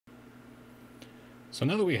So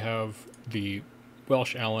now that we have the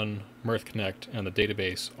Welsh Allen, MirthConnect, and the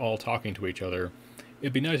database all talking to each other,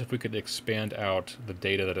 it'd be nice if we could expand out the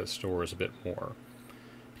data that it stores a bit more.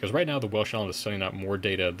 Because right now the Welsh Allen is sending out more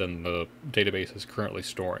data than the database is currently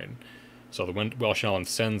storing. So the Welsh Allen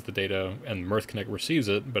sends the data and MirthConnect receives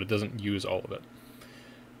it, but it doesn't use all of it.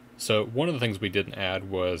 So one of the things we didn't add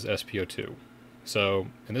was SPO2. So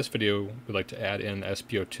in this video, we'd like to add in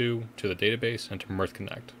SPO2 to the database and to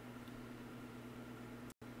MirthConnect.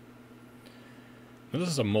 Now this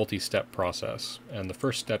is a multi-step process, and the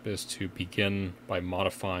first step is to begin by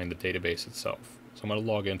modifying the database itself. So I'm going to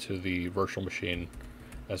log into the virtual machine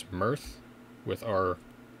as Mirth with our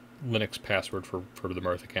Linux password for the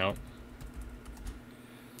Mirth account.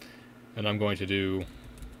 And I'm going to do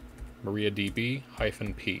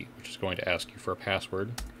mariadb-p, which is going to ask you for a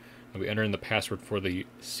password. And we enter in the password for the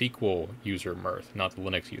SQL user Mirth, not the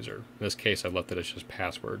Linux user. In this case, I left it as just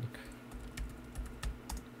password.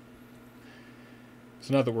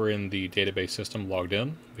 So now that we're in the database system logged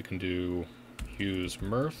in, we can do use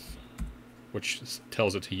Mirth, which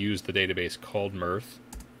tells it to use the database called Mirth.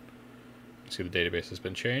 See, the database has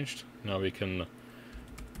been changed. Now we can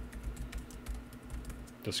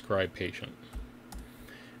describe patient.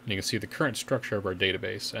 And you can see the current structure of our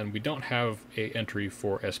database, and we don't have an entry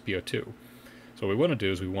for SPO2. So what we want to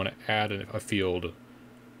do is we want to add a field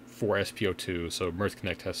for SPO2 so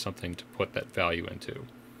MirthConnect has something to put that value into.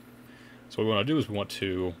 So what we want to do is we want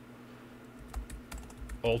to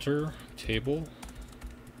alter table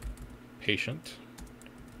patient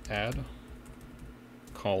add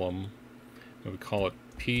column, and we call it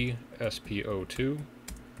PSPO2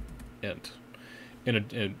 int.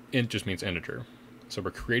 Int just means integer. So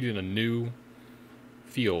we're creating a new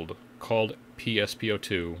field called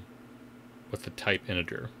PSPO2 with the type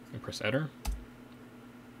integer. And press enter.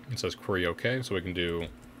 It says query OK, so we can do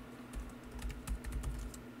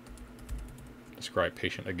describe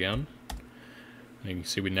patient again. And you can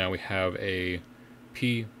see now we have a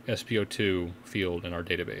PSPO2 field in our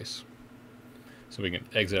database. So we can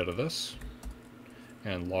exit out of this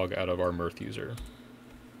and log out of our Mirth user.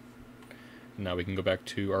 Now we can go back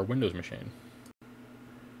to our Windows machine.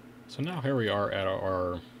 So now here we are at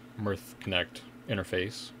our MirthConnect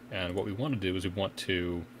interface, and what we want to do is we want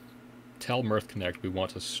to tell MirthConnect we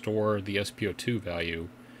want to store the SPO2 value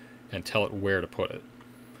and tell it where to put it.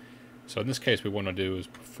 So in this case, what we want to do is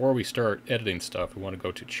before we start editing stuff, we want to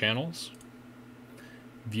go to Channels,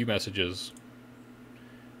 View Messages,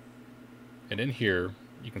 and in here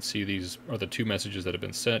you can see these are the two messages that have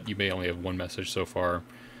been sent. You may only have one message so far,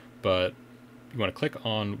 but you want to click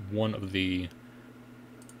on one of the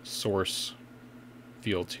source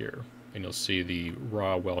fields here, and you'll see the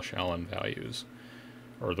raw Welsh Allen values,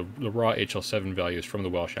 or the raw HL7 values from the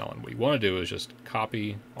Welsh Allen. What you want to do is just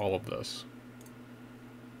copy all of this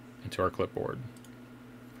into our clipboard.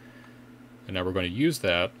 And now we're going to use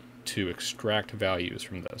that to extract values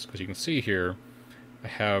from this, because you can see here I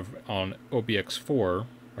have on OBX4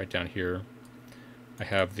 right down here, I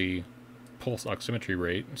have the pulse oximetry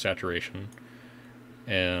rate, saturation,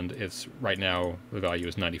 and it's right now the value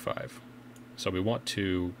is 95. So we want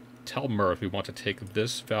to tell Mirth we want to take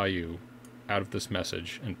this value out of this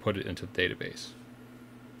message and put it into the database.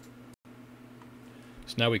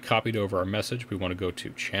 So now we copied over our message. We want to go to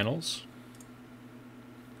Channels,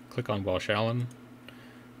 click on Welsh Allen,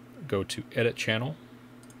 go to Edit Channel,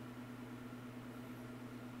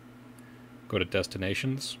 go to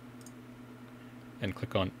Destinations, and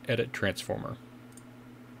click on Edit Transformer.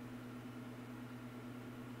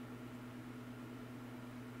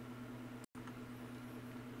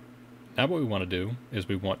 Now what we want to do is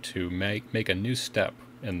we want to make a new step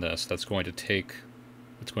in this that's going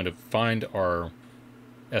to find our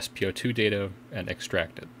SPO2 data and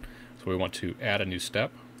extract it. So we want to add a new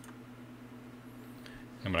step.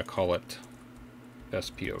 I'm going to call it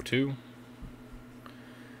SPO2.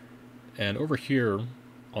 And over here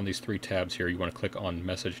on these three tabs here, you want to click on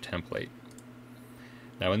Message Template.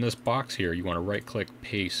 Now in this box here, you want to right click,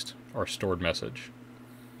 paste our stored message.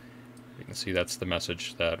 You can see that's the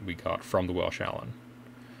message that we got from the Welsh Allen.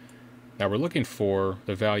 Now we're looking for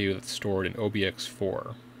the value that's stored in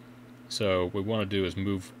OBX4. So what we want to do is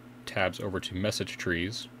move tabs over to message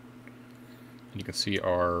trees. And you can see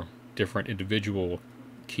our different individual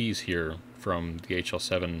keys here from the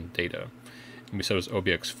HL7 data. And we said it was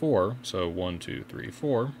OBX4, so 1, 2, 3,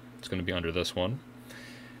 4. It's going to be under this one.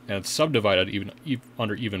 And it's subdivided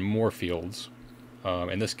under even more fields.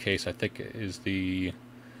 In this case, I think it is the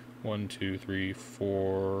 1, 2, 3,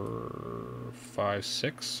 4, 5,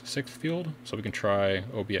 6, sixth field. So we can try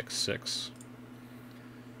OBX6.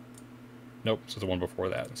 Nope, so the one before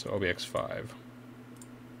that, so OBX5.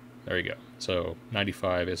 There you go. So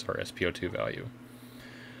 95 is our SpO2 value.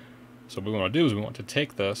 So what we want to do is we want to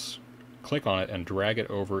take this, click on it, and drag it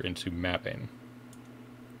over into mapping.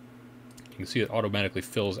 You can see it automatically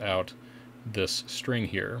fills out this string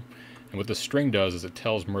here. And what this string does is it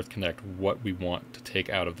tells MirthConnect what we want to take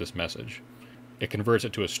out of this message. It converts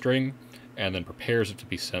it to a string and then prepares it to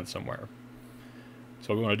be sent somewhere. So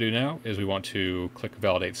what we want to do now is we want to click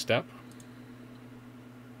Validate Step.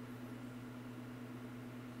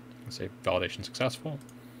 Say Validation Successful.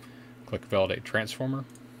 Click Validate Transformer.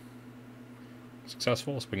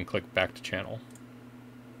 Successful, so we can click Back to Channel.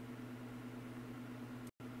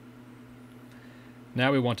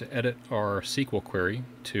 Now we want to edit our SQL query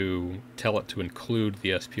to tell it to include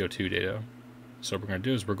the SpO2 data. So what we're going to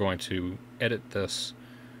do is we're going to edit this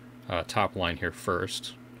top line here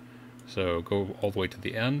first. So go all the way to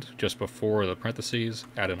the end, just before the parentheses,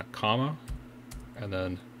 add in a comma, and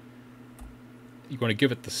then you're going to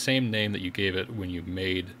give it the same name that you gave it when you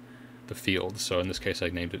made the field. So in this case I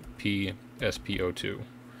named it PSPO2,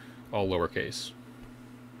 all lowercase.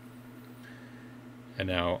 And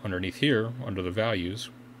now underneath here, under the values,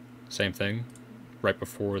 same thing, right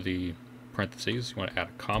before the parentheses, you want to add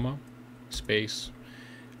a comma, space,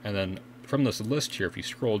 and then from this list here, if you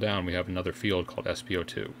scroll down, we have another field called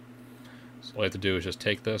SpO2. So all you have to do is just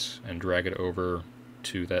take this and drag it over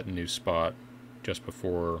to that new spot just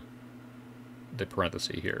before the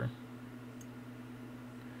parenthesis here.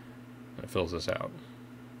 And it fills this out.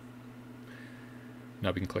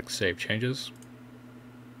 Now we can click Save Changes.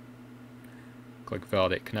 Click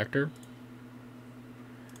Validate Connector.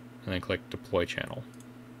 And then click Deploy Channel.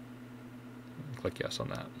 And click Yes on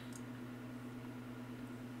that.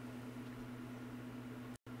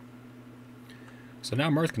 So now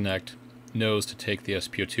MirthConnect knows to take the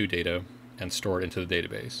SpO2 data and store it into the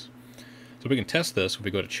database. So we can test this if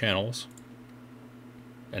we go to Channels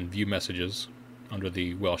and View Messages under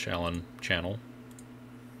the Welsh-Allen channel.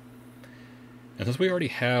 And since we already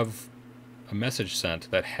have a message sent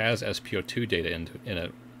that has SpO2 data in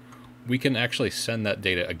it, we can actually send that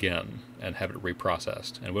data again and have it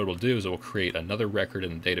reprocessed. And what it will do is it will create another record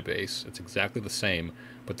in the database. It's exactly the same,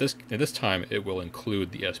 but this time it will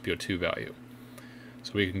include the SpO2 value.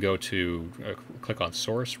 So we can go to click on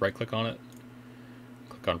Source, right-click on it,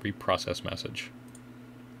 click on Reprocess Message,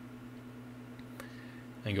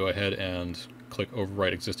 and go ahead and click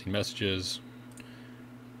Overwrite Existing Messages,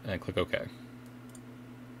 and click OK.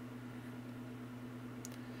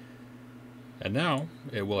 And now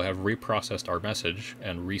it will have reprocessed our message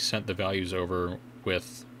and resent the values over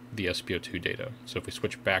with the SpO2 data. So if we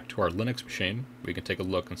switch back to our Linux machine, we can take a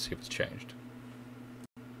look and see if it's changed.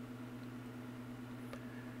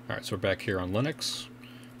 Alright, so we're back here on Linux.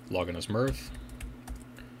 Log in as Mirth.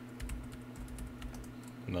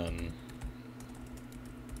 And then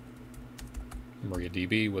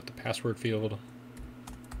MariaDB with the password field.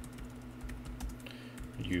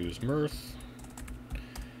 Use Mirth.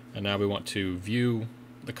 And now we want to view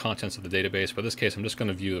the contents of the database. But in this case, I'm just going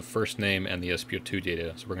to view the first name and the SpO2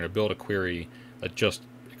 data. So we're going to build a query that just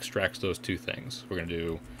extracts those two things. We're going to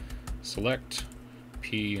do select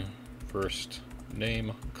P first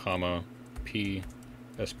name, comma, P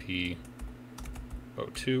SpO2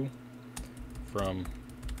 from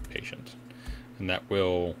patient. And that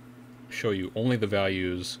will show you only the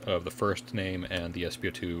values of the first name and the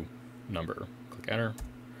SpO2 number. Click Enter.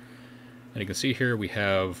 And you can see here we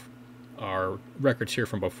have our records here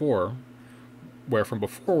from before, where from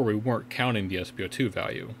before we weren't counting the SpO2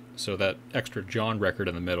 value. So that extra John record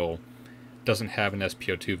in the middle doesn't have an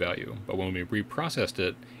SpO2 value. But when we reprocessed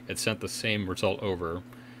it, it sent the same result over.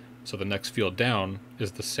 So the next field down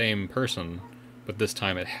is the same person, but this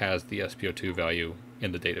time it has the SpO2 value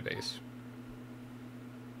in the database.